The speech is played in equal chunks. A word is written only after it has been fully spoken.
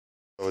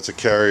So it's a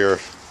carrier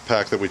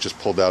pack that we just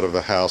pulled out of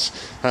the house.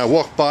 And I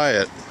walked by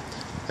it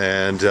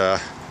and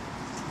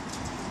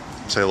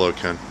say hello,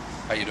 Ken.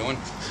 How you doing?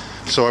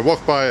 So I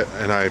walked by it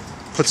and I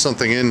put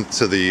something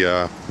into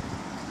the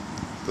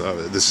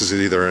this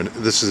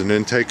is an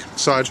intake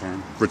side,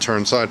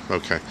 return side.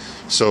 Okay.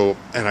 So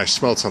and I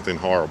smelled something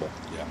horrible.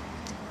 Yeah.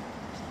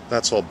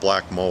 That's all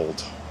black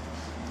mold.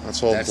 That's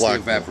the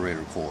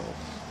evaporator coil.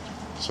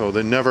 So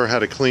they never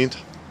had it cleaned?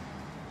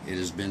 It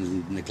has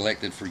been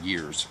neglected for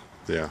years.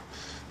 Yeah.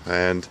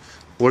 And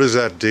what does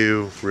that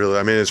do, really?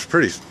 I mean, it's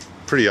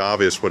pretty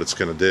obvious what it's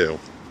going to do.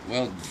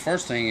 Well, the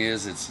first thing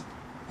is it's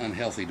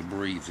unhealthy to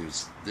breathe.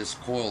 This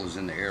coil is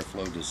in the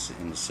airflow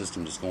in the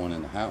system that's going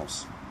in the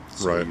house.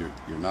 So right.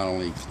 You're not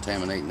only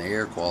contaminating the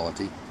air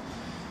quality,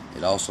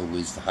 it also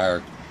leads to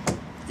higher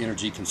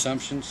energy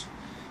consumptions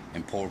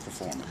and poor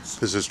performance.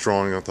 Because it's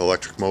drawing out the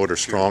electric motor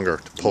stronger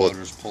to pull it. The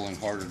motor's pulling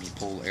harder to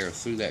pull air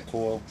through that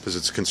coil. Because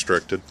it's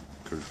constricted.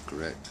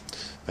 Correct.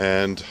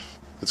 And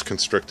it's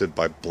constricted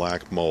by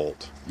black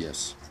mold.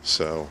 Yes.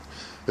 So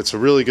it's a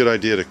really good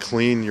idea to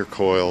clean your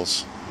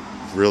coils.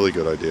 Really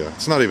good idea.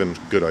 It's not even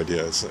a good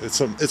idea.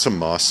 It's a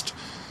must.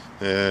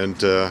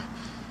 And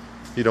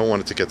you don't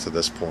want it to get to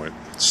this point.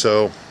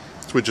 So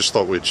we just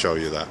thought we'd show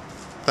you that.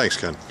 Thanks,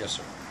 Ken. Yes,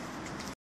 sir.